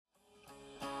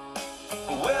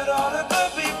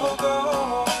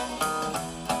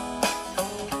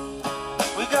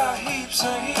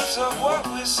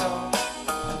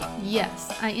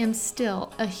yes, I am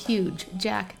still a huge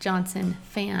Jack Johnson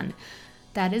fan.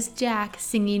 That is Jack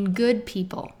singing Good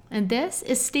People. And this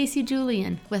is Stacy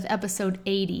Julian with episode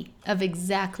 80 of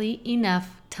Exactly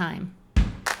Enough Time.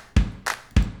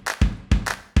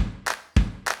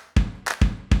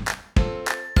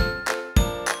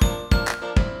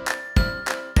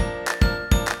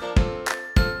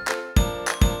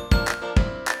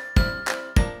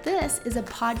 This is a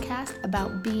podcast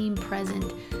about being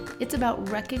present. It's about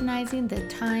recognizing the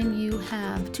time you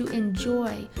have to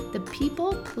enjoy the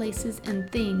people, places, and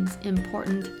things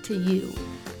important to you.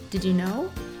 Did you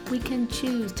know? We can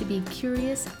choose to be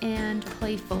curious and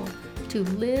playful, to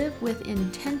live with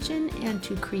intention, and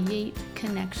to create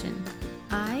connection.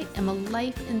 I am a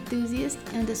life enthusiast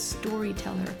and a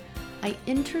storyteller. I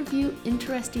interview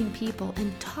interesting people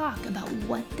and talk about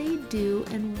what they do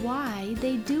and why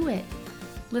they do it.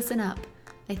 Listen up.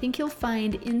 I think you'll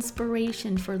find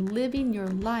inspiration for living your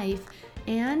life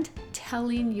and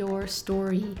telling your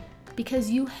story because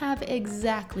you have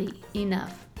exactly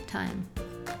enough time.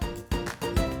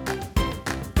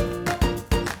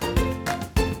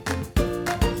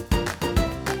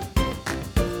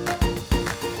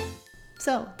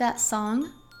 So that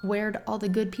song, Where'd All the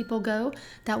Good People Go?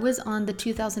 That was on the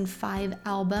 2005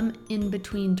 album In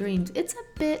Between Dreams. It's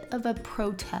a bit of a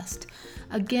protest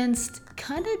against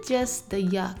kind of just the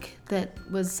yuck that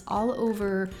was all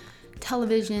over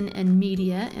television and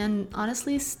media, and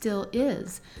honestly still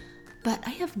is. But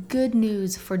I have good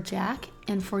news for Jack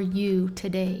and for you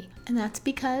today. And that's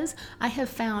because I have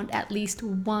found at least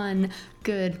one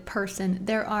good person.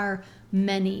 There are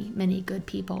many, many good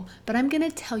people. But I'm going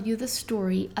to tell you the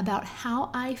story about how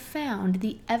I found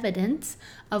the evidence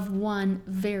of one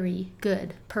very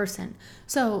good person.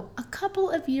 So a couple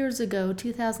of years ago,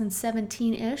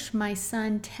 2017-ish, my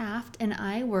son Taft and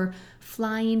I were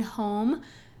flying home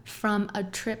from a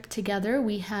trip together.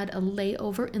 We had a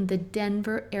layover in the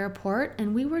Denver airport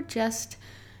and we were just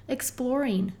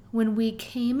exploring when we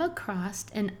came across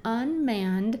an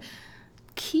unmanned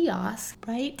kiosk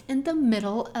right in the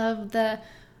middle of the,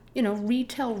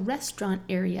 retail restaurant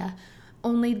area.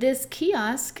 Only this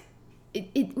kiosk,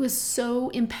 it was so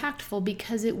impactful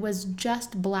because it was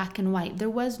just black and white. There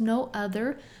was no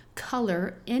other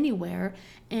color anywhere,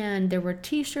 and there were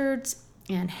t-shirts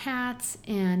and hats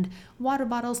and water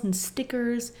bottles and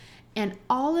stickers, and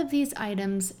all of these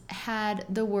items had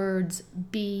the words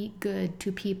 "Be good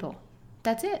to people."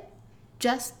 That's it.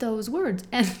 Just those words.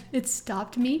 And it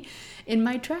stopped me in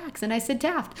my tracks. And I said,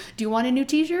 Taft, do you want a new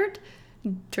t-shirt?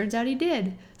 Turns out he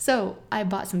did. So I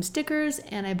bought some stickers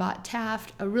and I bought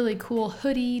Taft a really cool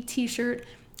hoodie, t-shirt,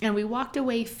 and we walked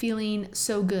away feeling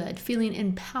so good, feeling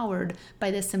empowered by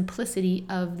the simplicity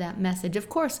of that message. Of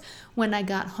course, when I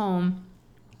got home,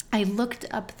 I looked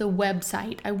up the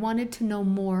website. I wanted to know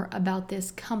more about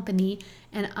this company,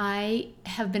 and I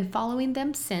have been following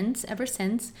them ever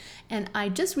since. And I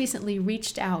just recently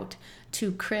reached out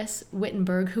to Chris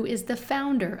Wittenberg, who is the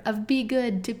founder of Be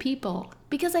Good to People,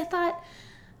 because I thought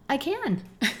I can.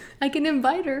 I can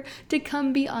invite her to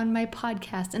come be on my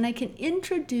podcast, and I can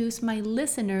introduce my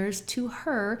listeners to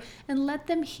her and let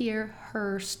them hear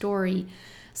her story.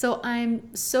 So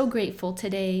I'm so grateful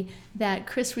today that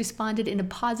Chris responded in a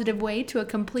positive way to a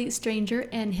complete stranger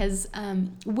and is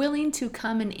willing to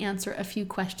come and answer a few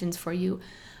questions for you.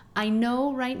 I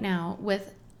know right now,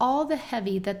 with all the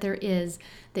heavy that there is,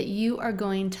 that you are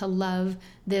going to love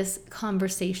this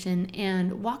conversation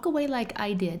and walk away like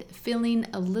I did, feeling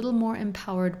a little more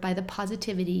empowered by the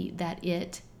positivity that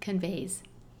it conveys.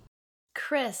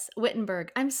 Chris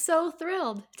Wittenberg, I'm so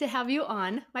thrilled to have you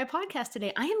on my podcast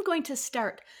today. I am going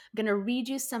to read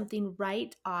you something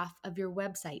right off of your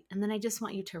website, and then I just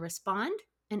want you to respond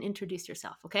and introduce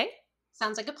yourself, okay?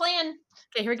 Sounds like a plan.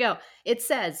 Okay, here we go. It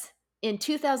says, in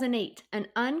 2008, an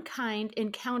unkind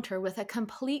encounter with a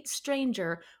complete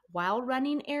stranger while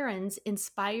running errands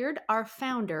inspired our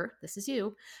founder, this is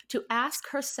you, to ask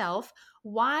herself,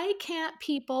 why can't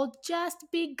people just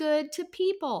be good to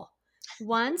people?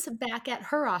 Once back at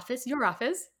her office, your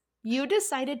office, you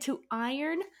decided to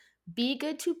iron "Be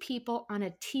Good to People" on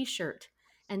a t-shirt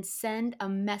and send a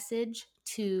message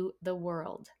to the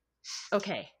world.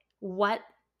 Okay, what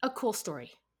a cool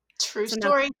story. True So now,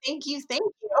 story. Thank you.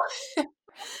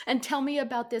 and tell me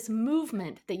about this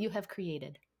movement that you have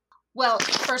created. Well,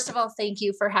 first of all, thank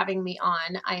you for having me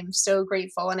on. I'm so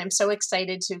grateful and I'm so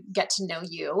excited to get to know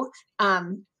you.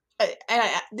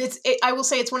 I will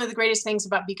say it's one of the greatest things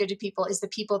about Be Good to People is the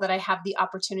people that I have the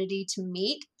opportunity to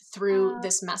meet through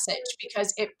this message,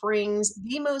 because it brings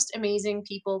the most amazing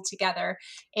people together.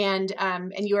 And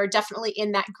you are definitely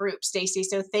in that group, Stacy.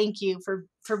 So thank you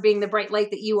for being the bright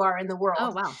light that you are in the world.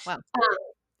 Oh, wow. Wow.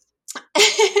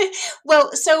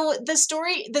 Well, so the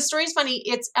story is funny.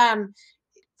 It's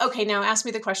okay, now ask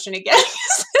me the question again.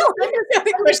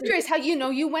 I'm just curious how,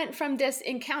 you went from this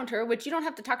encounter, which you don't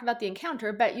have to talk about the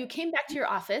encounter, but you came back to your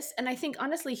office. And I think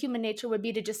honestly, human nature would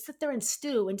be to just sit there and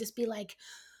stew and just be like,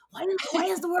 why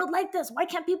is the world like this? Why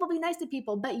can't people be nice to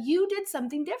people? But you did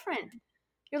something different.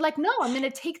 You're like, no, I'm going to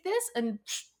take this and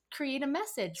create a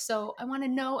message. So I want to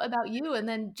know about you. And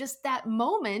then just that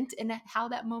moment and how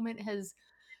that moment has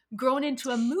grown into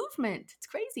a movement. It's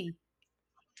crazy.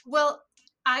 Well,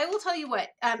 I will tell you what.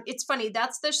 It's funny.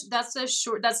 That's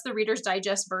the Reader's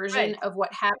Digest version Right. of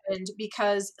what happened,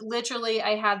 because literally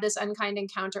I had this unkind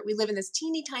encounter. We live in this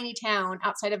teeny tiny town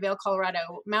outside of Vail,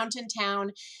 Colorado, mountain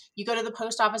town. You go to the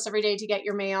post office every day to get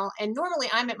your mail, and normally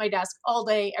I'm at my desk all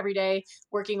day, every day,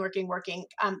 working.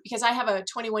 Because I have a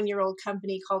 21-year-old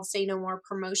company called Say No More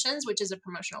Promotions, which is a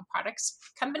promotional products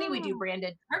company. We do Oh,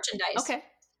 branded merchandise. okay.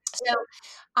 So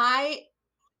I,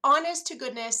 honest to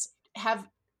goodness,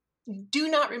 do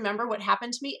not remember what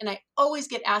happened to me. And I always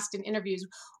get asked in interviews,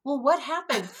 well, what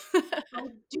happened? I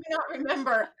do not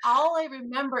remember. All I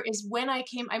remember is when I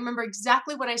remember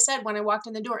exactly what I said when I walked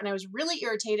in the door, and I was really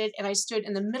irritated, and I stood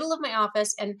in the middle of my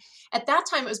office. And at that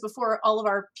time, it was before all of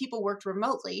our people worked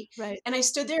remotely. Right. And I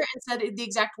stood there and said the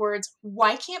exact words,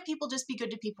 why can't people just be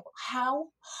good to people? How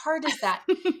hard is that?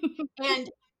 And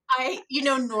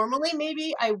normally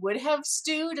maybe I would have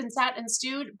stewed and sat and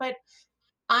stewed, but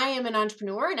I am an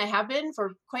entrepreneur, and I have been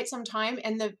for quite some time.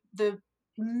 And the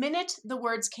minute the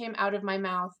words came out of my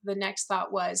mouth, the next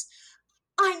thought was,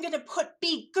 I'm going to put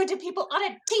Be Good to People on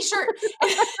a t-shirt.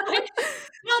 And I went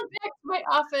back to my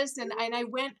office, and I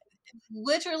went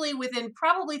literally within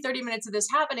probably 30 minutes of this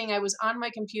happening. I was on my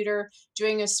computer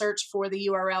doing a search for the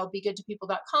URL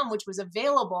begoodtopeople.com, which was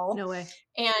available. No way.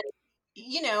 And,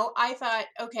 I thought,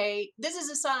 okay, this is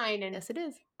a sign. And Yes, it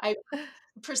is. I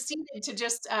proceeded to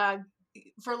just,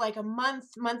 for like a month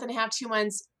and a half, 2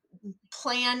 months,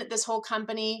 plan this whole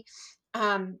company.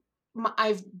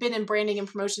 I've been in branding and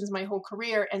promotions my whole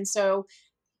career. And so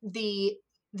the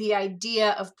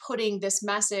idea of putting this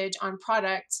message on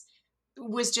products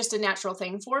was just a natural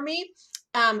thing for me.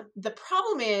 The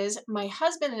problem is my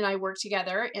husband and I worked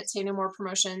together at Say No More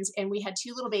Promotions, and we had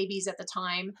 2 little babies at the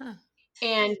time. Huh.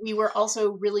 And we were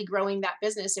also really growing that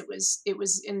business. It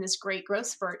was in this great growth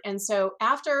spurt. And so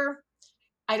after,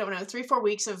 I don't know, 3-4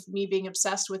 weeks of me being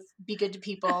obsessed with Be Good to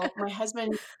People, my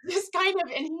husband just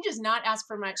and he does not ask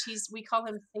for much. We call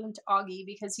him Saint Augie,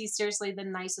 because he's seriously the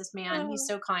nicest man. He's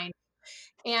so kind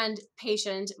and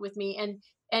patient with me.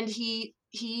 And he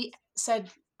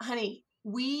said, honey,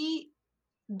 we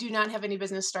do not have any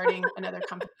business starting another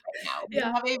company right now. We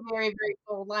Yeah. have a very, very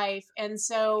full life. And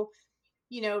so,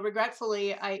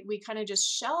 regretfully, we kind of just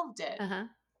shelved it. Uh-huh.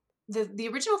 The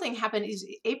original thing happened is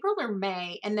April or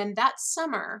May, and then that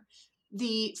summer,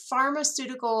 the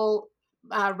pharmaceutical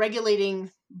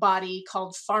regulating body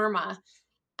called PhRMA,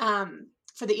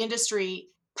 for the industry,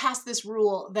 passed this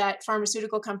rule that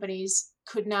pharmaceutical companies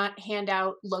could not hand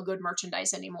out logoed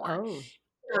merchandise anymore, Oh.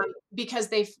 because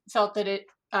they felt that it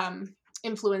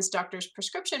influenced doctors'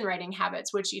 prescription writing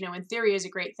habits, which, in theory is a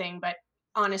great thing. But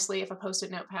honestly, if a Post-it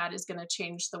notepad is going to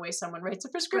change the way someone writes a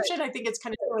prescription, I think it's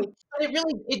kind of silly. But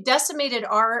it decimated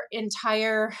our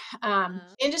entire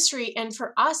industry. And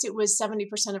for us, it was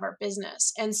 70% of our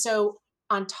business. And so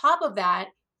on top of that,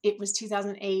 it was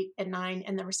 2008 and 9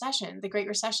 and the recession, the Great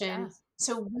Recession. Yeah.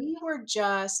 So we were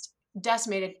just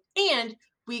decimated. And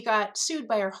we got sued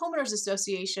by our homeowners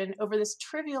association over this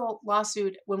trivial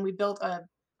lawsuit when we built a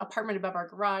apartment above our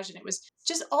garage. And it was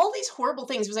just all these horrible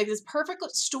things. It was like this perfect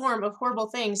storm of horrible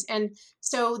things. And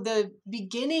so the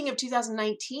beginning of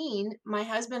 2019, my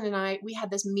husband and we had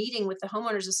this meeting with the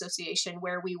homeowners association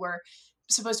where we were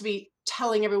supposed to be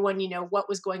telling everyone, what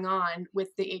was going on with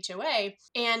the HOA.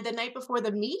 And the night before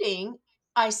the meeting,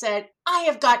 I said, I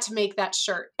have got to make that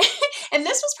shirt. And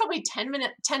this was probably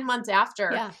 10 months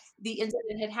after the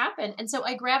incident had happened. And so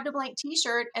I grabbed a blank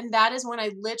t-shirt, and that is when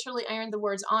I literally ironed the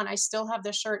words on. I still have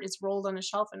the shirt. It's rolled on a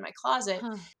shelf in my closet.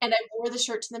 Huh. And I wore the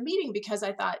shirt to the meeting because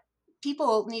I thought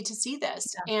people need to see this.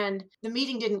 And the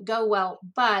meeting didn't go well,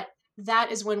 but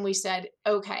that is when we said,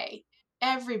 okay,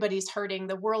 everybody's hurting.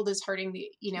 The world is hurting.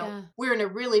 Yeah. We're in a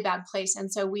really bad place.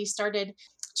 And so we started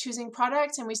choosing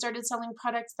products and we started selling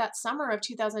products that summer of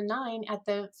 2009 at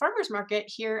the farmer's market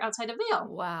here outside of Vail.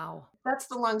 Wow. That's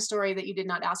the long story that you did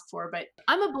not ask for, but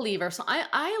I'm a believer. So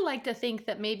I like to think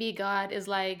that maybe God is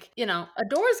like, a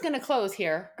door is going to close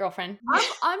here, girlfriend.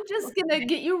 I'm just going to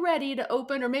get you ready to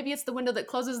open, or maybe it's the window that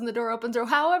closes and the door opens, or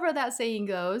however that saying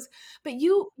goes. But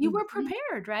you were Mhm.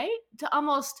 prepared, right? To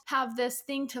almost have this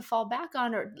thing to fall back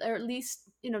on, or at least,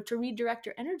 to redirect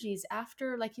your energies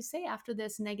after, like you say, after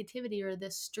this negativity or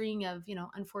this string of,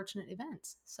 unfortunate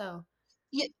events. So,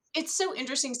 Yeah, it's so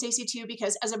interesting, Stacey, too,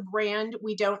 because as a brand,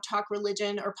 we don't talk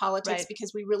religion or politics right.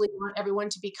 because we really want everyone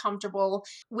to be comfortable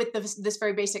with this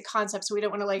very basic concept. So we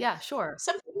don't want to Yeah, sure.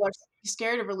 some people are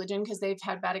scared of religion because they've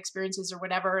had bad experiences or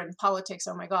whatever, and politics.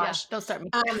 Oh my Yeah, gosh. don't start me.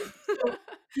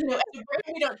 So, as a brand,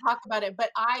 we don't talk about it, but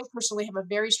I personally have a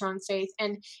very strong faith.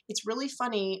 And it's really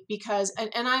funny because, and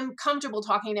I'm comfortable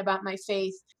talking about my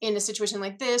faith in a situation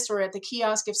like this or at the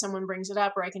kiosk if someone brings it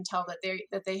up, or I can tell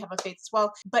that they have a faith as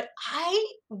well. But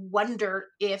I wonder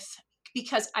if,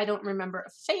 because I don't remember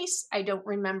a face, I don't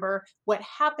remember what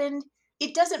happened,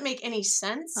 it doesn't make any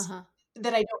sense Uh-huh.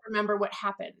 that I don't remember what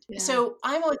happened. Yeah. So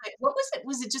I'm always like, what was it?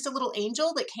 Was it just a little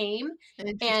angel that came? And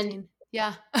Interesting.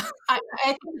 Yeah. I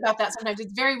think about that sometimes.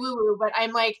 It's very woo woo, but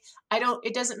I'm like,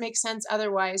 it doesn't make sense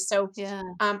otherwise. So Yeah.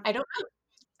 I don't know.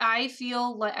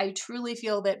 I truly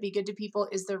feel that Be Good to People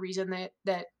is the reason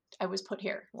that I was put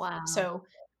here. Wow. So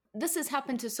This has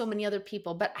happened to so many other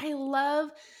people, but I love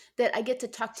that I get to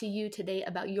talk to you today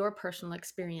about your personal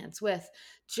experience with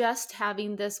just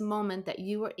having this moment that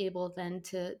you were able then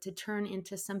to turn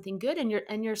into something good, and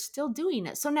you're still doing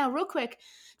it. So now real quick,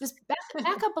 just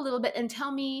back up a little bit and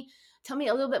tell me a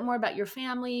little bit more about your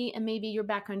family and maybe your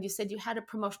background. You said you had a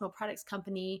promotional products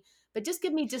company, but just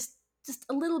give me just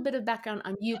a little bit of background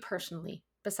on you personally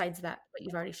besides that what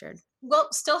you've already shared. well,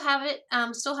 still have it.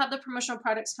 Still have the promotional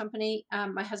products company.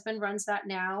 My husband runs that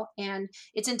now, and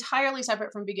it's entirely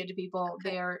separate from Be Good to People.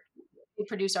 Okay. They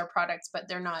produce our products, but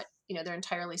they're not. They're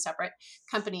entirely separate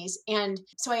companies. And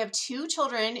so I have two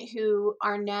children who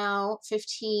are now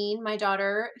 15. My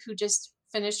daughter, who just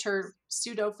finished her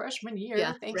pseudo freshman Yeah,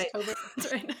 year, thanks right. COVID.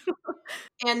 That's right.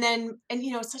 And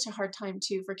it's such a hard time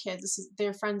too for kids.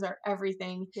 Their friends are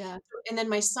everything. Yeah. And then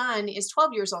my son is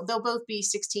 12 years old. They'll both be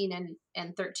 16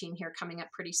 and 13 here coming up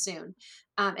pretty soon.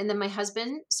 And then my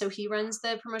husband, so he runs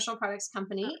the promotional products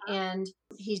company and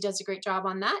he does a great job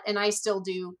on that. And I still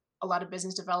do a lot of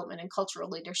business development and cultural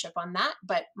leadership on that.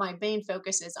 But my main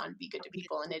focus is on Be Good to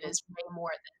People, and it is way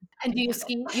more than I And can do you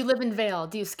handle. ski? You live in Vail.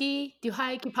 Do you ski? Do you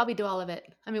hike? You probably do all of it.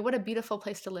 I mean, what a beautiful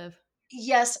place to live.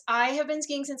 Yes, I have been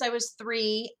skiing since I was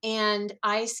 3, and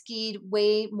I skied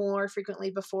way more frequently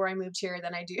before I moved here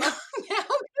than I do now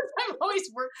because I'm always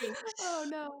working. Oh,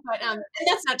 no. And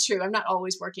that's not true. I'm not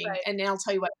always working. Right. And I'll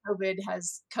tell you what, COVID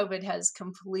has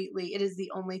completely, it is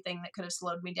the only thing that could have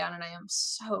slowed me down, and I am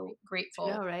so I know, grateful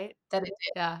right? that it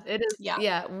did. Yeah, it is. Yeah.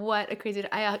 Yeah, what a crazy.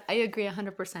 I agree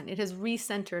 100%. It has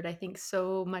recentered, I think,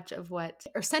 so much of what,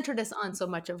 or centered us on so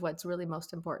much of what's really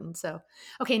most important. So,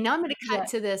 okay, now I'm going to cut Yeah.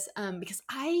 to this because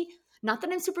not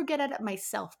that I'm super good at it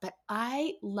myself, but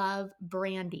I love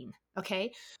branding.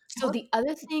 Okay, so Oh, the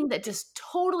other thing that just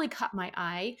totally caught my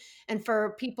eye, and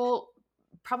for people,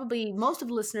 probably most of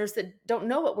the listeners that don't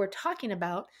know what we're talking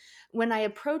about, when I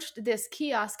approached this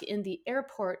kiosk in the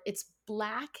airport, it's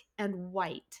black and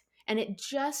white, and it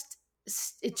just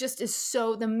is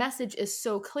so, the message is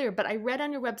so clear. But I read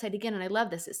on your website again, and I love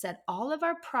this. It said all of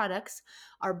our products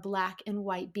are black and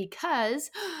white because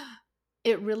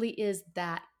it really is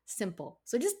that simple.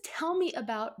 So just tell me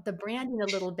about the branding a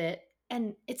little bit,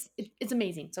 and it's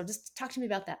amazing. So just talk to me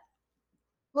about that.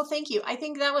 well, thank you. I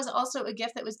think that was also a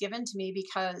gift that was given to me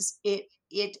because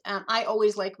I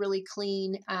always like really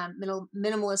clean,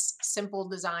 minimalist, simple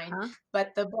design, Huh?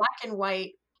 but the black and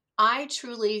white, I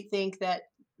truly think that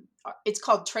it's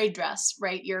called trade dress,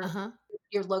 right? Uh-huh.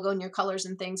 Your logo and your colors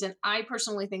and things. And I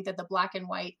personally think that the black and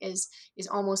white is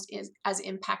almost as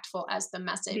impactful as the I do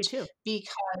message too.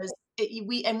 because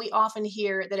we often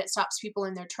hear that it stops people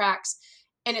in their tracks.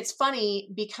 And it's funny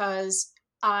because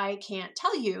I can't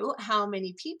tell you how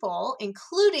many people,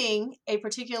 including a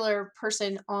particular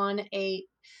person on a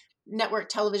network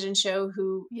television show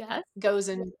who Yes. goes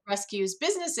and rescues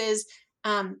businesses,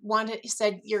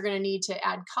 said you're going to need to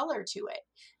add color to it.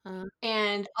 Uh,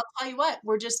 And I'll tell you what,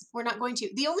 we're not going to.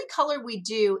 The only color we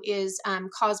do is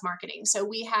cause marketing. So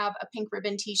we have a pink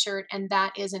ribbon T-shirt, and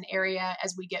that is an area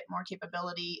as we get more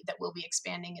capability that we'll be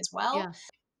expanding as well. yeah.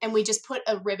 And we just put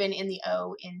a ribbon in the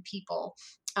O in people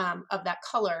of that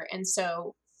color, and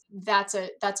so that's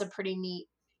a pretty neat.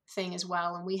 thing as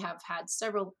well. And we have had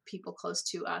several people close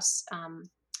to us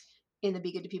in the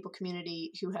Be Good to People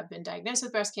community who have been diagnosed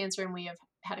with breast cancer, and we have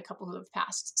had a couple who have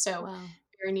passed. So Wow.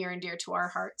 very near and dear to our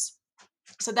hearts.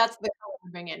 So that's the color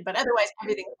we bring in. But otherwise,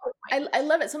 everything. I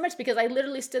love it so much because I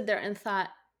literally stood there and thought,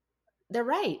 they're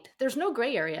right. There's no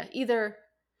gray area. Either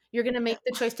you're going to make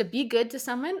the choice to be good to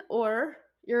someone, or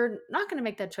you're not going to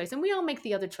make that choice. And we all make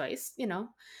the other choice,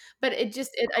 but I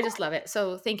just love it.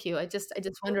 So thank you. I just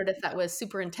wondered if that was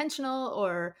super intentional,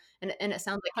 or, and it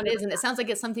sounds like it is. And it sounds like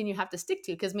it's something you have to stick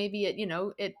to, because maybe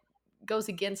it goes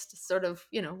against sort of,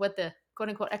 what the quote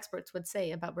unquote experts would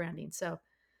say about branding. So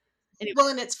anyway. Well,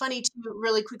 and it's funny too,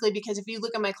 really quickly, because if you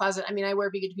look at my closet, I mean, I wear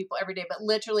Be Good to People every day, but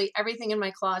literally everything in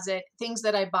my closet, things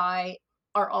that I buy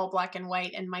are all black and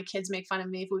white. And my kids make fun of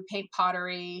me if we paint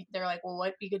pottery. They're like, well,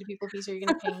 what Be Good to People piece are you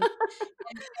going to paint?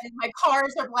 and my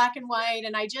cars are black and white.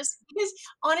 And because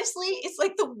honestly, it's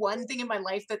like the one thing in my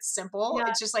life that's simple. Yeah.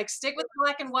 It's just like, stick with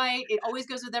black and white. It always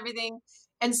goes with everything.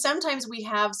 And sometimes we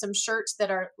have some shirts that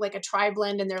are like a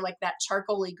tri-blend, and they're like that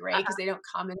charcoaly gray because they don't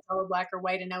come in color black or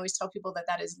white. And I always tell people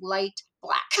that is light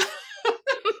black.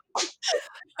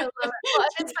 I love it. Well,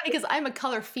 it's funny because I'm a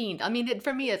color fiend. I mean,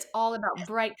 for me, it's all about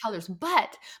bright colors.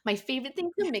 But my favorite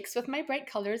thing to mix with my bright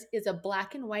colors is a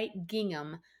black and white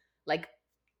gingham, like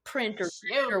print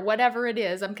or whatever it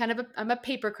is. I'm a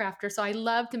paper crafter, so I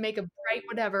love to make a bright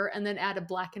whatever and then add a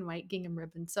black and white gingham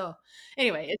ribbon. So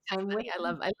anyway, it's just funny. I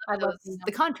love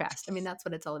the contrast. I mean, that's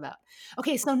what it's all about.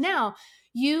 Okay, so now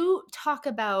you talk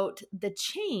about the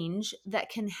change that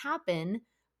can happen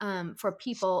for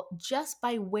people just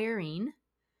by wearing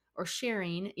or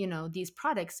sharing, these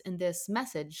products and this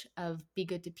message of Be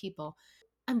Good to People.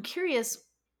 I'm curious,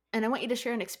 and I want you to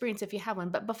share an experience if you have one.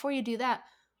 But before you do that,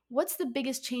 what's the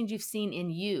biggest change you've seen in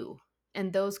you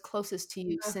and those closest to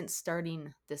you since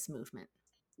starting this movement?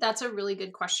 That's a really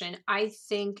good question. I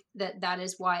think that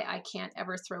is why I can't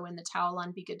ever throw in the towel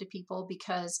on Be Good to People,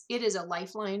 because it is a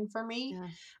lifeline for me. Yeah.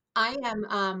 I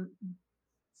am,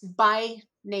 by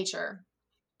nature,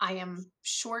 I am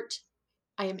short.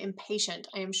 I am impatient.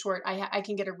 I am short. I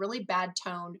can get a really bad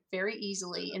tone very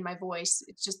easily in my voice.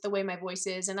 It's just the way my voice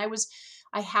is. And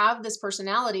I have this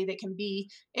personality that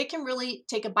it can really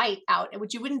take a bite out,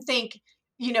 which you wouldn't think,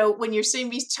 when you're seeing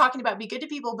me talking about Be Good to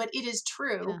People, but it is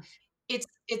true. Yeah.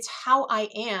 It's how I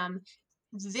am.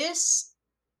 This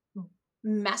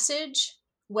message,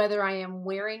 whether I am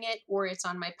wearing it or it's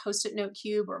on my Post-it note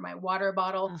cube or my water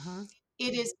bottle,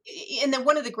 it is. And then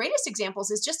one of the greatest examples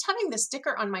is just having the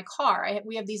sticker on my car.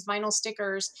 We have these vinyl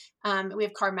stickers. We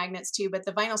have car magnets too, but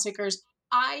the vinyl stickers,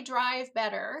 I drive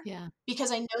better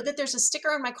because I know that there's a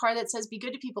sticker on my car that says Be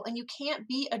Good to People, and you can't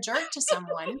be a jerk to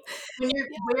someone when you're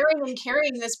wearing and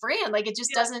carrying this brand. Like, it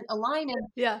just doesn't align.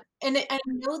 And I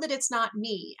know that it's not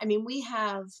me. I mean, we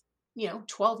have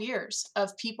 12 years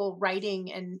of people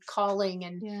writing and calling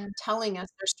and telling us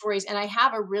their stories. And I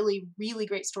have a really, really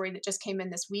great story that just came in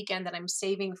this weekend that I'm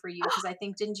saving for you, because I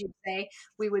think, didn't you say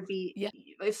we would be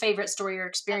a favorite story or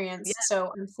experience?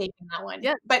 So I'm saving that one.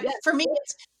 But for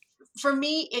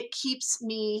me, it keeps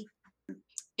me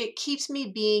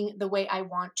being the way I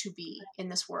want to be in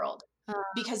this world,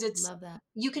 because Love that.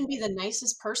 you can be the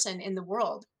nicest person in the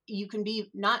world. You can be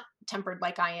not tempered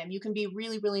like I am. You can be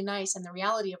really, really nice. And the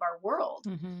reality of our world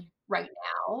right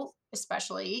now,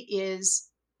 especially, is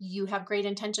you have great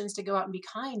intentions to go out and be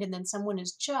kind, and then someone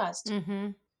is just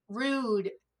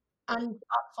rude,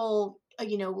 unthoughtful,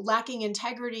 lacking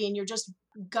integrity, and you're just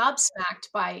gobsmacked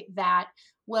by that.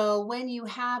 Well, when you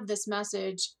have this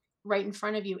message right in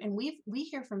front of you, and we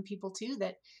hear from people too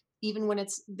that even when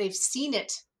they've seen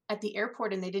it at the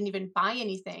airport and they didn't even buy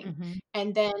anything,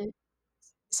 and then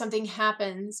something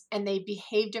happens and they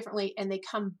behave differently and they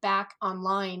come back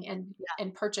online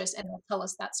and purchase, and they'll tell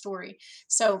us that story.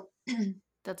 So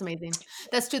that's amazing.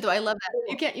 That's true though. I love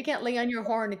that. You can't lay on your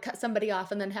horn and cut somebody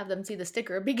off and then have them see the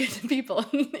sticker, Be Good to People.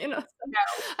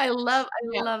 I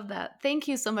love that. Thank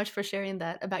you so much for sharing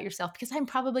that about yourself, because I'm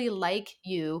probably like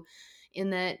you in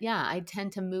that, I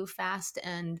tend to move fast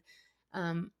and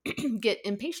get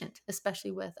impatient,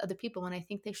 especially with other people when I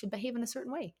think they should behave in a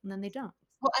certain way and then they don't.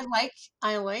 Well,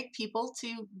 I like people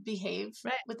to behave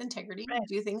with integrity, and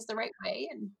do things the right way,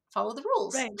 and follow the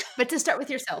rules. Right. But to start with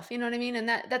yourself, you know what I mean? And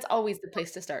that's always the place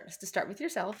to start, is to start with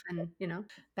yourself and,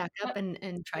 back up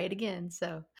and try it again.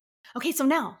 So, okay. So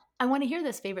now I want to hear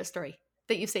this favorite story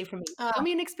that you saved from me. Tell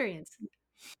me an experience.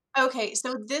 Okay.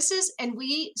 So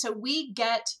we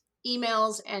get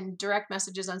emails and direct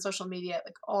messages on social media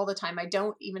like all the time. I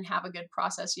don't even have a good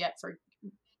process yet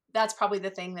that's probably the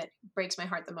thing that breaks my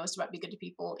heart the most about Be Good to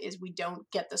People is we don't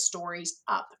get the stories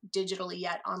up digitally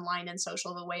yet online and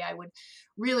social the way I would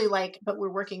really like, but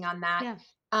we're working on that. Yeah.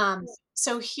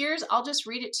 So I'll just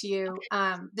read it to you.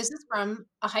 This is from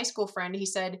a high school friend. He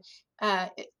said,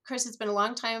 Chris, it's been a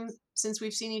long time since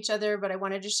we've seen each other, but I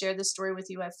wanted to share this story with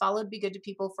you. I've followed Be Good to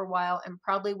People for a while and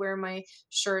proudly wear my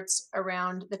shirts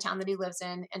around the town that he lives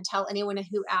in and tell anyone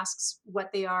who asks what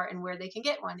they are and where they can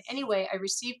get one. Anyway, I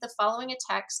received the following a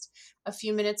text a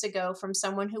few minutes ago from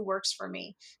someone who works for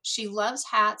me. She loves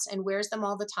hats and wears them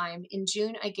all the time. In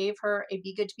June, I gave her a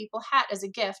Be Good to People hat as a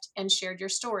gift and shared your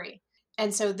story.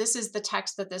 And so this is the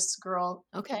text that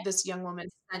Okay. this young woman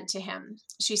sent to him.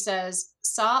 She says,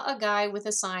 saw a guy with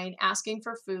a sign asking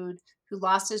for food who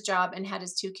lost his job and had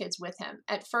his 2 kids with him.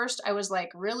 At first, I was like,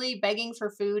 really begging for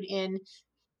food in,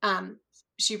 um,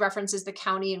 she references the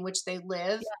county in which they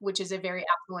live, which is a very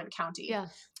affluent county. Yeah.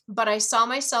 But I saw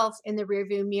myself in the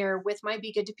rearview mirror with my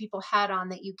Be Good to People hat on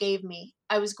that you gave me.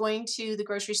 I was going to the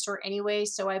grocery store anyway,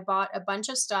 so I bought a bunch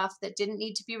of stuff that didn't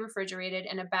need to be refrigerated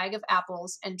and a bag of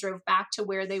apples and drove back to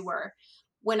where they were.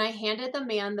 When I handed the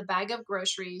man the bag of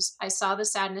groceries, I saw the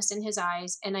sadness in his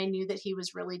eyes and I knew that he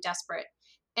was really desperate.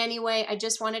 Anyway, I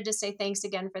just wanted to say thanks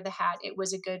again for the hat. It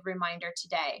was a good reminder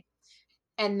today.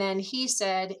 And then he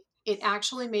said, it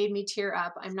actually made me tear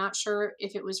up. I'm not sure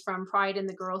if it was from pride in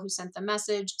the girl who sent the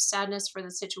message, sadness for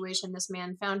the situation this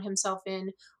man found himself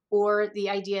in, or the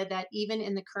idea that even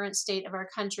in the current state of our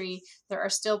country, there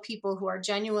are still people who are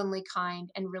genuinely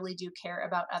kind and really do care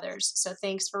about others. So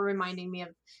thanks for reminding me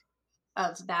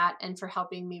of that and for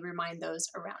helping me remind those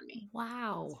around me.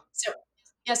 Wow. So,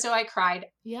 yeah, so I cried.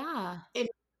 Yeah. And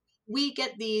we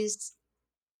get these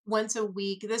once a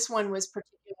week. This one was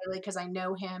particularly because I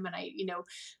know him and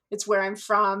it's where I'm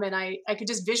from and I could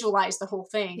just visualize the whole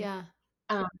thing. Yeah.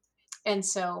 Um, and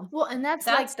so Well, and that's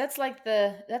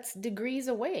that's degrees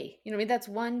away. You know what I mean? That's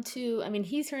 1, 2. I mean,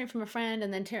 he's hearing from a friend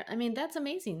and then I mean, that's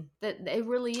amazing. That it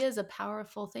really is a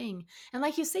powerful thing. And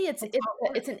like you say, that's how it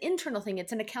it's works. an internal thing.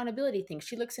 It's an accountability thing.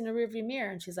 She looks in a rearview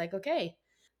mirror and she's like, "Okay,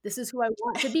 this is who I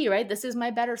want to be, right? This is my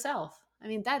better self." I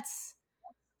mean,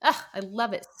 I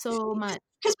love it so much.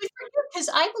 Because we forget, because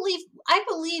I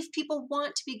believe people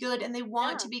want to be good and they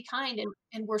want Yeah. to be kind,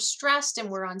 and we're stressed and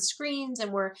we're on screens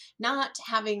and we're not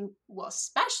having, well,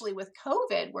 especially with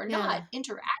COVID, we're not Yeah.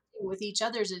 interacting with each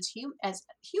other's as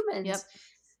humans. Yep.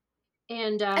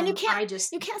 And And I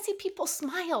just you can't see people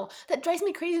smile. That drives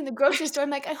me crazy in the grocery store. I'm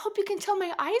like, "I hope you can tell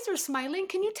my eyes are smiling.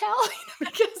 Can you tell?"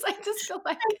 Because I just feel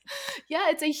like yeah,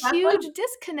 it's a that's why huge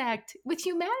disconnect with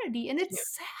humanity, and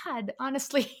it's sad,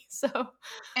 honestly. So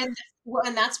And well,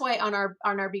 and that's why on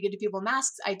our Be Good to People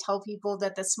masks, I tell people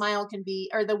that the smile can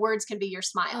be, or the words can be your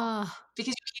smile, uh,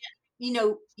 because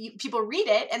people read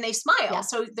it and they smile. yeah.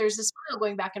 So there's a smile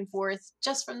going back and forth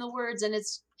just from the words. And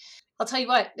I'll tell you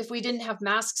what, if we didn't have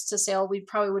masks to sell, we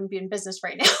probably wouldn't be in business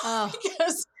right now Oh,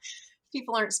 because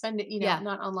people aren't spending, yeah.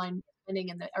 not online spending,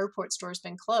 and the airport store's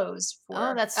been closed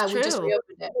Oh, that's we just true.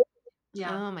 reopened it.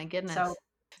 Yeah. Oh my So, goodness.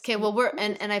 Okay, well,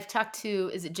 and I've talked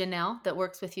to is it Janelle that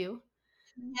works with you?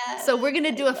 So we're yes, gonna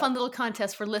I do a love fun little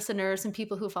contest for listeners and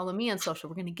people who follow me on social.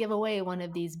 We're gonna give away one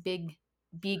of these big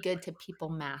Be Good to People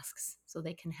masks so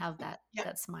they can have yeah.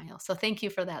 that smile. So thank you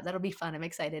for that. That'll be fun. I'm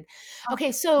excited. Oh,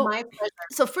 Okay, my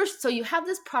pleasure. so you have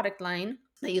this product line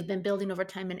that you've been building over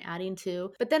time and adding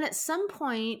to, but then at some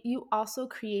point you also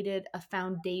created a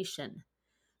foundation.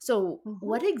 So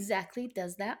what Mhm. exactly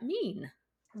does that mean?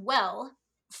 Well,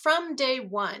 from day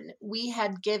one, we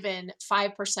had given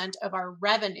 5% of our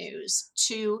revenues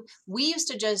we used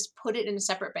to just put it in a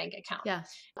separate bank account. Yeah.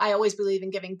 I always believe in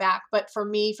giving back, but for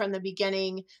me, from the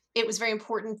beginning, it was very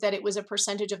important that it was a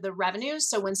percentage of the revenues.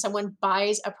 So when someone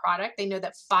buys a product, they know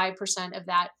that 5% of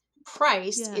that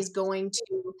price Yeah. is going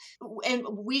to, and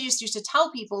we just used to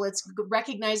tell people it's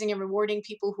recognizing and rewarding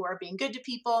people who are being good to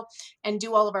people and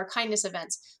do all of our kindness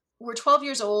events. We're 12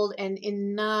 years old, and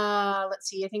in let's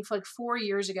see, I think for like 4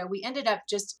 years ago, we ended up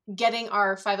just getting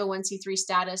our 501c3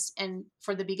 status and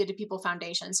for the Be Good to People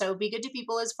Foundation. So Be Good to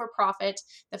People is for profit.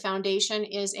 The foundation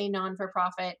is a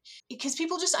non-for-profit, because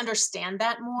people just understand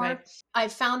that Right. more.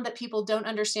 I've found that people don't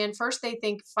understand. First, they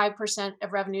think 5%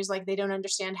 of revenues, like they don't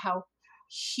understand how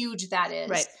huge that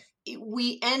Right. is.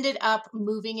 We ended up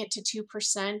moving it to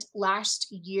 2% last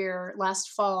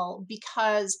fall,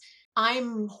 because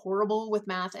I'm horrible with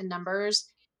math and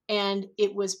numbers. And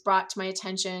it was brought to my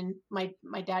attention. My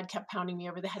dad kept pounding me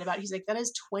over the head about it. He's like, that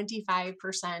is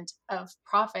 25% of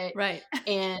profit. Right.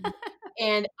 And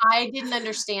and I didn't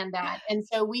understand that. And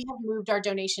so we have moved our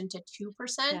donation to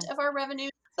 2% Yeah. of our revenue,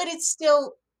 but it's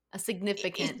still A it's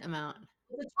significant amount.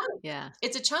 a chunk. Yeah.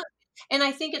 It's a chunk. And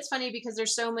I think it's funny because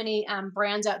there's so many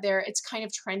brands out there. It's kind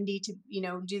of trendy to,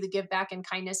 do the give back and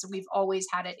kindness. We've always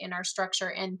had it in our structure.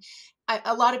 And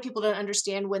a lot of people don't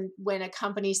understand when a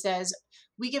company says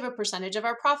we give a percentage of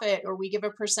our profit or we give a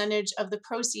percentage of the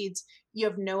proceeds. You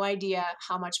have no idea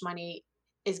how much money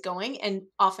is going, and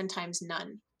oftentimes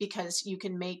none, because you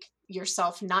can make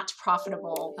yourself not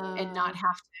profitable and not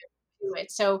have to do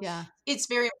it. So Yeah. it's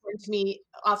very important to me,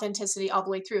 authenticity all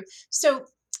the way through. So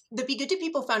the Be Good to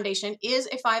People Foundation is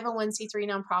a 501c3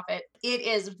 nonprofit. It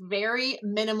is very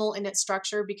minimal in its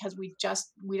structure because we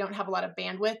don't have a lot of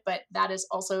bandwidth, but that is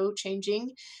also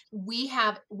changing. We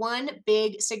have one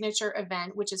big signature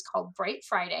event, which is called Bright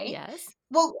Friday. Yes.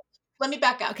 Well, let me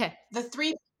back up. Okay. The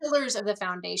three pillars of the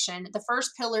foundation. The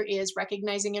first pillar is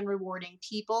recognizing and rewarding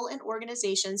people and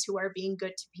organizations who are being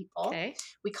good to people. Okay.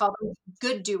 We call them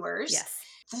good doers. Yes.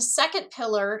 The second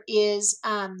pillar is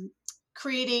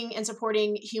creating and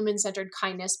supporting human-centered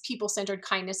kindness, people-centered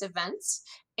kindness events.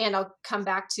 And I'll come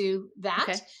back to that.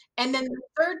 Okay. And then the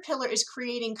third pillar is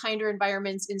creating kinder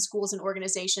environments in schools and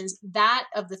organizations. That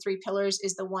of the three pillars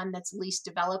is the one that's least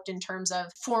developed in terms of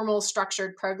formal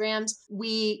structured programs.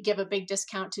 We give a big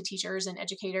discount to teachers and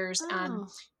educators. Oh.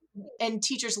 And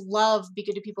teachers love Be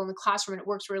Good to People in the classroom, and it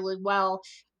works really well.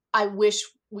 I wish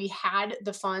we had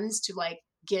the funds to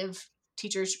give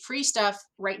teachers free stuff.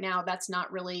 Right now, that's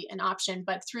not really an option,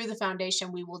 but through the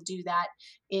foundation, we will do that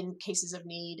in cases of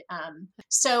need.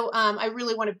 So I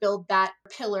really want to build that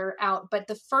pillar out. But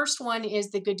the first one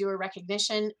is the good doer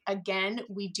recognition. Again,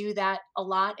 we do that a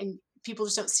lot, and people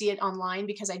just don't see it online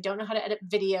because I don't know how to edit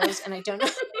videos and I don't know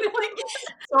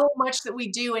so much that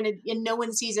we do, and no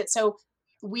one sees it. So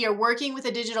we are working with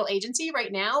a digital agency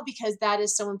right now because that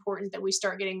is so important that we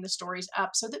start getting the stories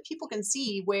up so that people can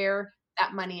see where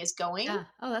that money is going. Yeah.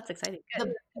 Oh, that's exciting.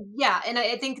 Good. Yeah. And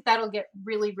I think that'll get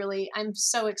really, really, I'm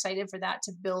so excited for that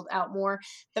to build out more.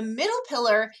 The middle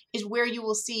pillar is where you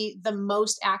will see the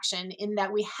most action, in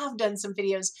that we have done some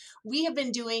videos. We have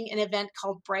been doing an event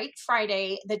called Bright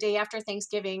Friday, the day after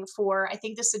Thanksgiving, for, I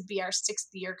think this would be our 6th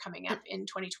year coming up in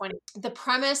 2020. The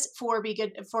premise for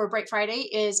Bright Friday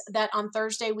is that on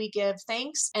Thursday we give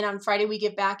thanks, and on Friday we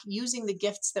give back using the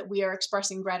gifts that we are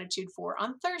expressing gratitude for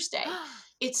on Thursday.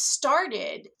 It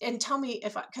started, and tell me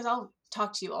because I'll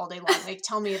talk to you all day long.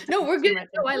 Tell me if No, we're too good. much.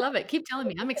 No, I love it. Keep telling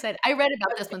me. I'm excited. I read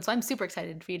about this one, so I'm super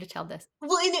excited for you to tell this.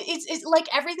 Well, and it's like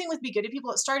everything with Be Good to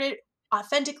People. It started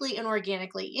authentically and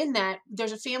organically, in that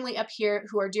there's a family up here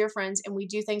who are dear friends, and we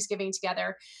do Thanksgiving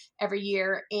together every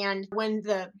year. And when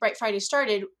the Bright Friday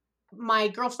started, my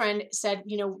girlfriend said,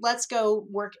 let's go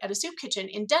work at a soup kitchen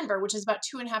in Denver, which is about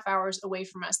 2.5 hours away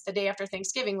from us, the day after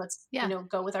Thanksgiving. Let's,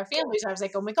 go with our families. I was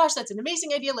like, oh my gosh, that's an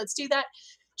amazing idea. Let's do that.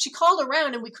 She called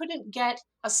around and we couldn't get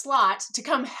a slot to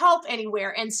come help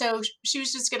anywhere. And so she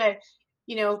was just going to,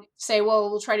 say, well,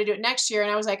 we'll try to do it next year.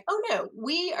 And I was like, oh no,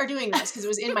 we are doing this, because it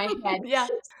was in my head. Yeah.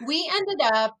 We ended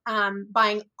up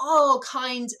buying all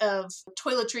kinds of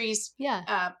toiletries,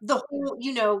 Yeah. the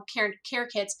whole, care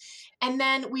kits. And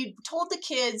then we told the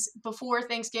kids before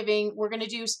Thanksgiving, we're going to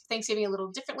do Thanksgiving a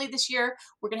little differently this year.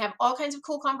 We're going to have all kinds of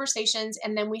cool conversations,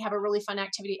 and then we have a really fun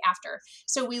activity after.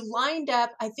 So we lined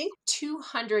up, I think,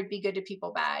 200 Be Good to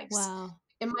People bags. Wow.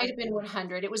 It might have been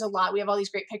 100. It was a lot. We have all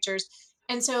these great pictures.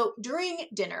 And so during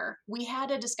dinner, we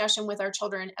had a discussion with our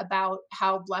children about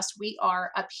how blessed we are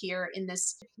up here in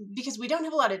this, because we don't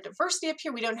have a lot of diversity up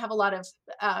here. We don't have a lot of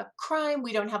crime.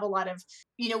 We don't have a lot of,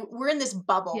 we're in this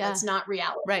bubble that's not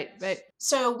reality. Right.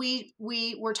 So we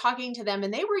were talking to them,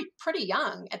 and they were pretty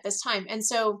young at this time. And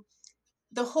so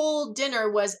the whole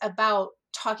dinner was about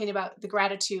talking about the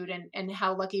gratitude and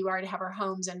how lucky we are to have our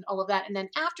homes and all of that. And then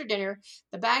after dinner,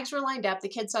 the bags were lined up. The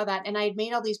kids saw that. And I had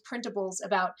made all these printables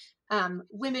about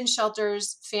women's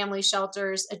shelters, family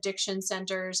shelters, addiction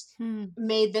centers,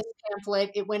 made this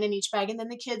pamphlet. It went in each bag. And then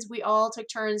the kids, we all took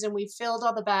turns and we filled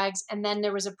all the bags. And then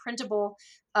there was a printable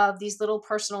of these little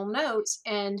personal notes.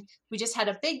 And we just had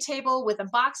a big table with a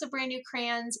box of brand new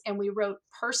crayons. And we wrote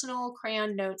personal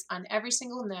crayon notes on every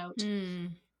single note.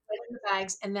 In the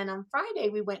bags. And then on Friday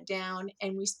we went down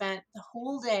and we spent the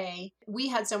whole day. We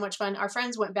had so much fun. Our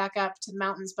friends went back up to the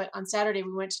mountains, but on Saturday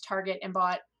we went to Target and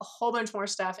bought a whole bunch more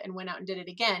stuff and went out and did it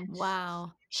again.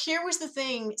 Wow. Here was the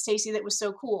thing, Stacey, that was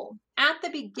so cool. At the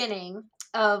beginning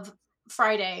of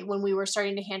Friday, when we were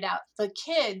starting to hand out, the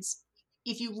kids,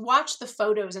 if you watch the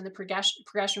photos and the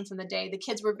progression from the day, the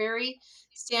kids were very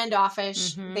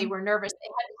standoffish. They were nervous. They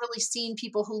hadn't really seen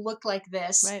people who looked like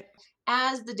this. Right.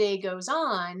 As the day goes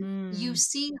on, you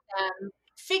see them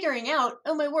figuring out,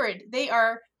 oh my word, they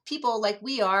are people like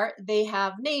we are. They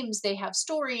have names, they have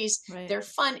stories, they're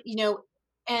fun.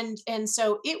 And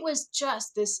so it was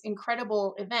just this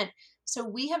incredible event. So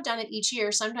we have done it each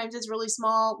year. Sometimes it's really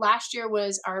small. Last year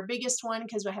was our biggest one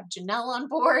because we have Janelle on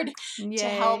board to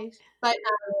help. Yay. But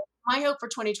my hope for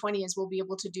 2020 is we'll be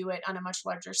able to do it on a much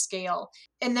larger scale.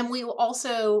 And then we will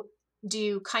also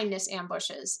do kindness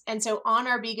ambushes. And so on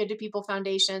our Be Good to People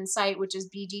Foundation site, which is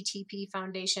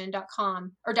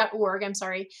bgtpfoundation.com or .org, I'm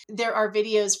sorry, there are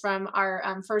videos from our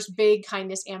first big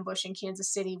kindness ambush in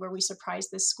Kansas City where we surprised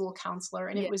this school counselor.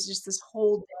 And it Yeah. was just this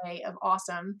whole day of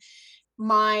awesome.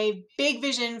 My big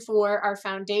vision for our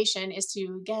foundation is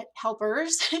to get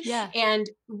helpers Yeah. and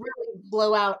really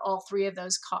blow out all three of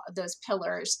those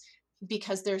pillars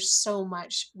because there's so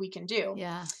much we can do.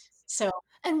 Yeah. So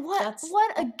And what that's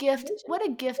what a that's the gift, vision. what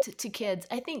a gift to kids.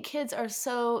 I think kids are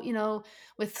so,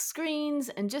 with screens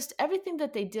and just everything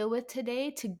that they deal with today,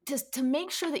 to just to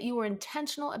make sure that you were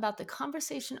intentional about the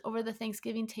conversation over the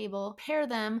Thanksgiving table, pair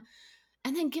them,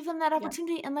 and then give them that Yeah.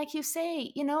 opportunity. And like you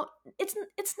say, it's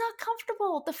not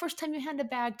comfortable the first time you hand a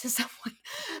bag to someone,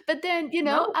 but then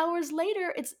No. hours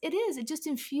later, it just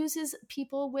infuses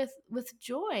people with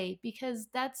joy, because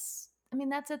that's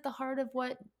at the heart of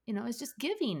what is just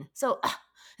giving. So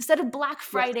instead of Black Yes.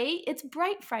 Friday, it's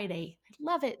Bright Friday. I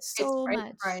love it It's so Bright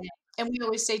much. Friday. And we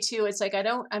always say too, it's like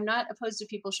I'm not opposed to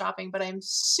people shopping, but I'm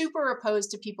super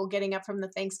opposed to people getting up from the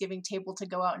Thanksgiving table to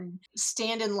go out and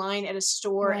stand in line at a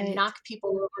store and Right. knock people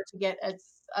over to get a,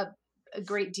 a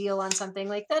great deal on something.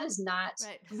 Like that is not,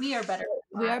 Right. we are better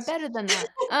We than are that. better than that.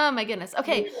 Oh my goodness. We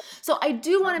Okay. are. So I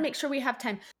do want to So, make sure we have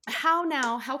time.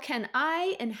 How can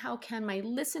I and how can my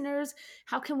listeners,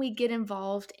 how can we get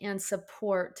involved and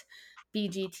support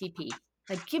BGTP?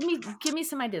 Like give me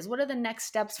some ideas. What are the next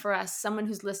steps for us? Someone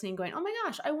who's listening going, "Oh my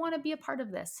gosh, I want to be a part of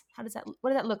this." What does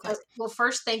that look like? well,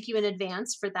 first, thank you in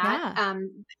advance for that. Yeah.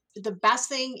 The best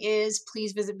thing is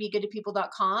please visit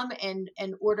begoodtopeople.com and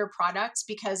order products,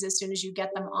 because as soon as you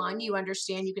get them on, you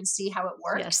understand, you can see how it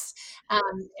Yes. works,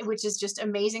 which is just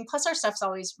amazing. Plus, our stuff's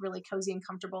always really cozy and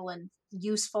comfortable and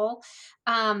useful.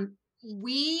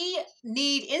 We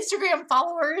need Instagram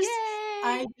followers. Yay.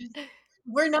 I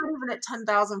We're not even at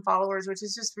 10,000 followers, which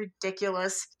is just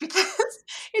ridiculous because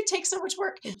it takes so much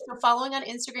work. It- So following on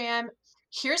Instagram.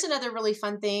 Here's another really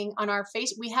fun thing on our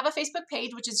we have a Facebook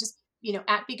page, which is just,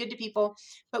 at Be Good to People,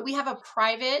 but we have a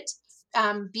private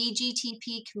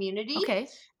BGTP community. okay.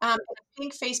 I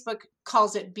think Facebook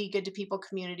calls it Be Good to People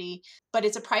community, but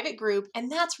it's a private group.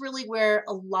 And that's really where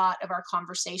a lot of our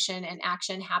conversation and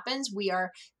action happens. We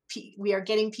are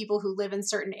getting people who live in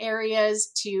certain areas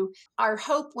to, our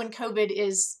hope when COVID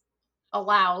is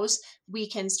allows, we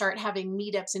can start having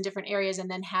meetups in different areas and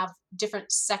then have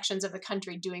different sections of the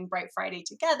country doing Bright Friday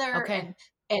together. Okay.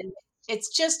 And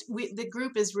it's just, the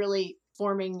group is really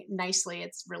forming nicely.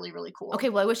 It's really, really cool. Okay,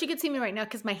 well, I wish you could see me right now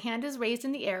because my hand is raised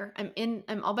in the air.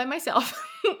 I'm all by myself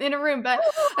in a room, but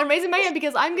I'm raising my hand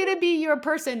because I'm gonna be your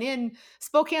person in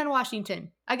Spokane,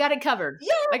 Washington. I got it covered.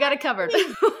 I got it covered. Yay!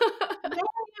 Yay,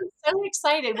 I'm so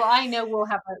excited. Well, I know we'll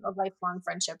have a lifelong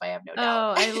friendship. I have no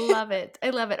doubt. Oh, I love it. I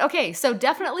love it. Okay, so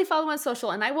definitely follow on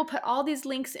social, and I will put all these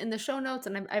links in the show notes.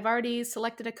 And I've already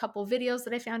selected a couple videos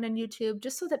that I found on YouTube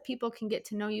just so that people can get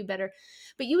to know you better.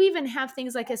 But you even have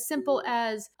things like as simple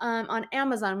as on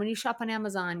Amazon, when you shop on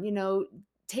Amazon,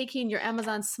 taking your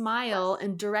Amazon Smile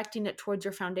and directing it towards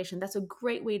your foundation. That's a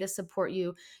great way to support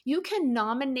you. You can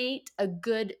nominate a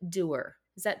good doer.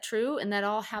 Is that true? And that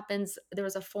all happens. There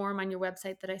was a form on your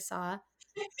website that I saw.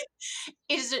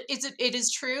 It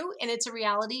is true, and it's a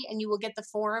reality, and you will get the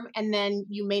form, and then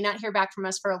you may not hear back from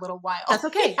us for a little while. That's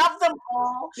okay. We have them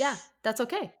all. Yeah, that's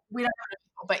okay. We don't have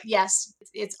people, but yes,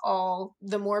 it's all,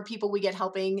 the more people we get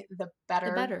helping, the The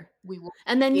better better. we will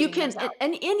And then be you giving can, those out.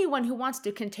 and anyone who wants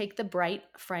to can take the Bright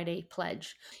Friday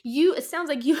pledge. It sounds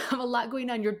like you have a lot going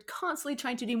on. You're constantly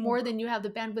trying to do more than you have the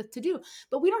bandwidth to do,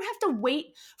 but we don't have to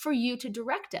wait for you to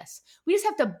direct us. We just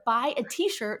have to buy a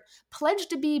t-shirt, pledge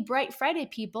to be Bright Friday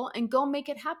people, and go make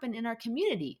it happen in our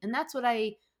community. And that's what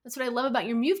I love about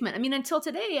your movement. I mean, until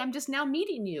today, I'm just now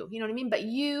meeting you, you know what I mean? But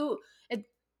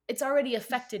it's already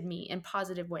affected me in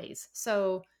positive ways.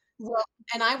 So Well,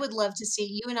 and I would love to see,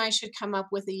 you and I should come up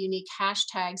with a unique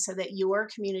hashtag so that your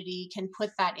community can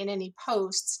put that in any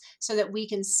posts so that we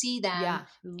can see them yeah,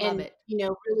 love and, it.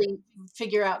 really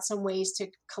figure out some ways to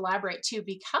collaborate too,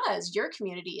 because your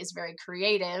community is very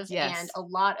creative, and Yes. a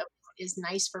lot of what is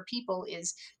nice for people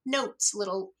is notes,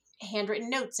 little handwritten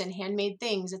notes and handmade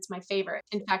things. It's my favorite.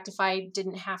 In fact, if I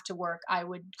didn't have to work, I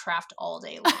would craft all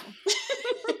day long.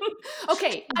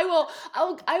 Okay, I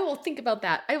will think about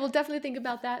that. I will definitely think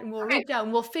about that, and we'll Okay. reach out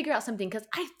and we'll figure out something, because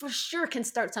I for sure can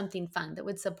start something fun that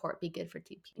would support Be Good for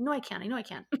TP. I know I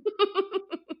can.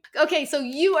 Okay, so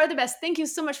you are the best. Thank you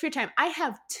so much for your time. I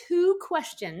have 2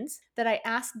 questions that I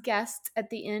ask guests at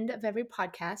the end of every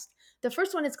podcast. The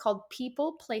first one is called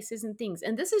People, Places, and Things.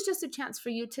 And this is just a chance for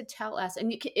you to tell us,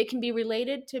 and it can be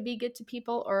related to Be Good to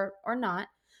People or not.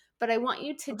 But I want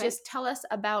you to Okay. just tell us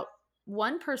about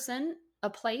one person, a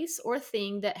place, or a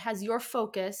thing that has your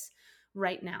focus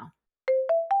right now.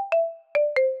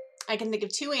 I can think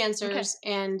of 2 answers,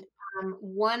 and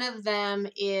one of them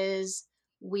is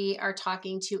we are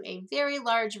talking to a very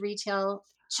large retail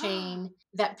chain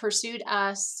that pursued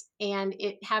us, and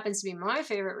it happens to be my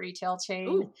favorite retail chain.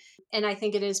 Ooh. And I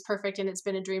think it is perfect, and it's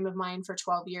been a dream of mine for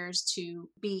 12 years to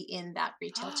be in that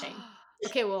retail chain.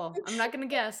 Okay, well, I'm not going to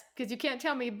guess because you can't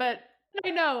tell me, but I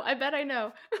know. I bet I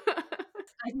know.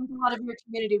 I think a lot of your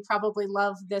community probably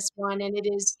love this one, and it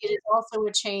is also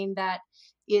a chain that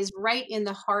is right in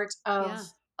the heart of Yeah.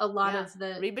 a lot Yeah. of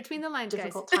the Read between the lines, guys.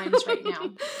 difficult times right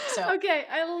now. So Okay,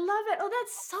 I love it. Oh,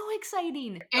 that's so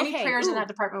exciting. any Okay. prayers in that Ooh.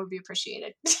 department would be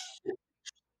appreciated.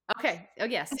 Okay. Oh,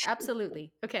 yes,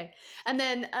 absolutely. Okay. And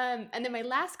then my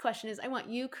last question is I want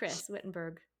you, Chris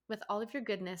Wittenberg, with all of your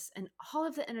goodness and all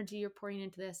of the energy you're pouring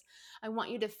into this, I want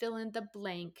you to fill in the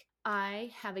blank.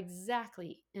 I have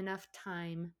exactly enough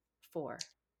time for.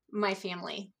 My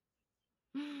family.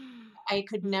 Mm, I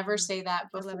could never say that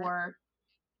I love it. before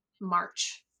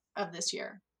March of this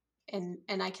year. And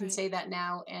I can Right. say that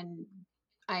now, and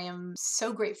I am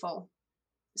so grateful.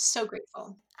 So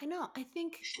grateful. I know. I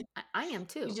think I am You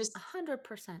too. just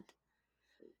 100%.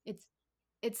 It's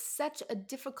it's such a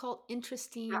difficult, yeah.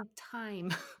 interesting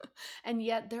time. And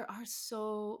yet there are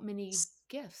so many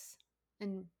gifts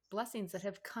and blessings that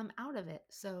have come out of it.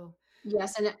 So,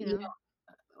 Yes, and you know,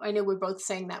 I know we're both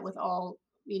saying that with all,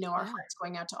 our yeah. hearts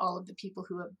going out to all of the people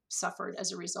who have suffered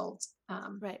as a result.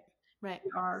 Right. Right.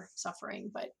 We are suffering,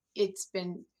 but it's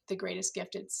been the greatest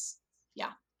gift.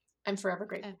 Yeah, I'm forever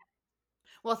grateful. Okay.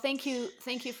 Well, thank you.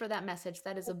 Thank you for that message.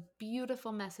 That is a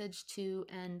beautiful message to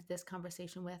end this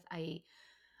conversation with.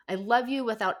 I love you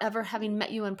without ever having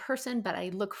met you in person, but I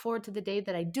look forward to the day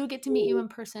that I do get to meet you in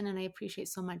person. And I appreciate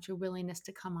so much your willingness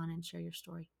to come on and share your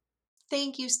story.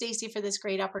 Thank you, Stacy, for this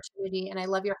great opportunity, and I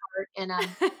love your heart. And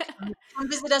come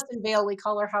visit us in Vail. We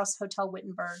call our house Hotel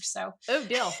Wittenberg. So Oh,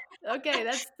 deal. Okay,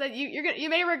 that's that. You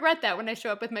may regret that when I show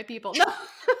up with my people. No.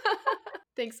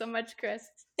 Thanks so much, Chris.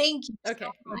 thank you so Okay,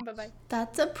 much. bye bye.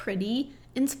 That's a pretty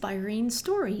inspiring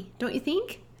story, don't you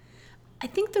think? I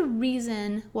think the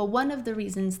reason, well, one of the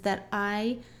reasons that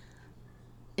I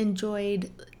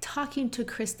enjoyed talking to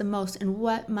Chris the most and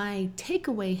what my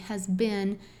takeaway has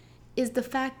been is the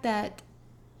fact that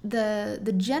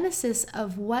the genesis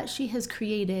of what she has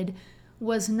created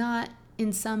was not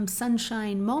in some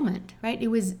sunshine moment, right? It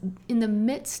was in the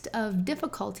midst of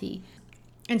difficulty.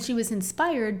 And she was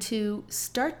inspired to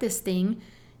start this thing,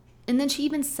 and then she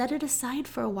even set it aside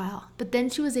for a while. But then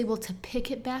she was able to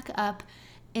pick it back up,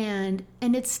 and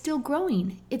it's still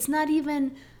growing. It's not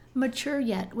even mature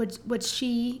yet what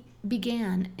she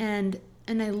began. And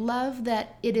I love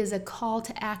that it is a call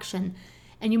to action.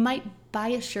 And you might buy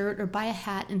a shirt or buy a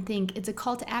hat and think it's a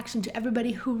call to action to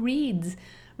everybody who reads,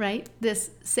 right?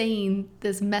 This saying,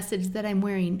 this message that I'm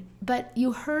wearing. But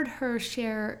you heard her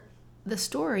share the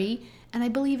story, and I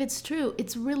believe it's true.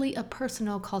 It's really a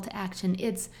personal call to action.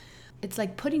 It's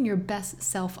like putting your best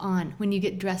self on when you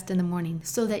get dressed in the morning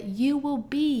so that you will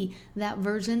be that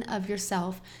version of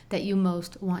yourself that you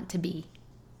most want to be.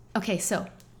 Okay, so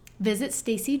visit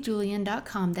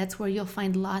stacyjulian.com. That's where you'll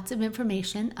find lots of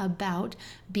information about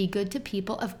Be Good to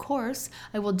People. Of course,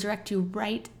 I will direct you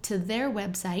right to their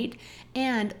website.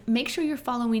 And make sure you're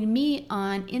following me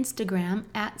on Instagram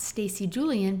at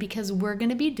stacyjulian because we're going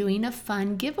to be doing a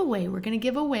fun giveaway. We're going to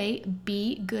give away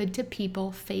Be Good to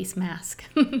People face mask.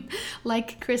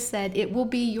 Like Chris said, it will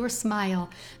be your smile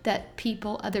that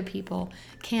other people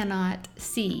cannot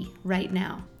see right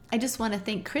now. I just want to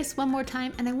thank Chris one more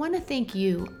time, and I want to thank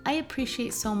you. I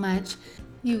appreciate so much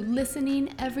you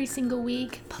listening every single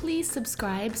week. Please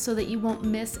subscribe so that you won't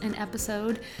miss an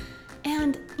episode.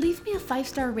 And leave me a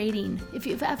 5-star rating. If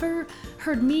you've ever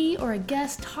heard me or a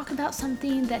guest talk about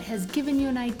something that has given you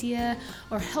an idea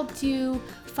or helped you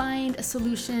find a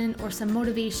solution or some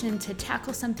motivation to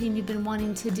tackle something you've been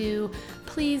wanting to do,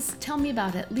 please tell me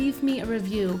about it. Leave me a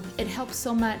review. It helps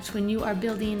so much when you are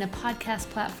building a podcast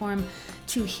platform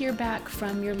to hear back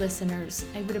from your listeners.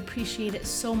 I would appreciate it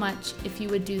so much if you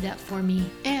would do that for me.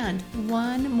 And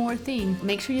one more thing,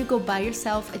 make sure you go buy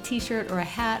yourself a t-shirt or a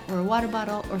hat or a water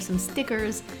bottle or some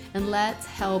stickers, and let's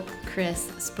help Chris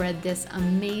spread this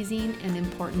amazing and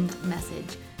important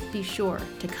message. Be sure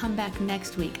to come back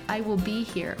next week. I will be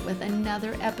here with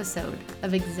another episode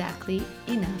of Exactly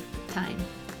Enough Time.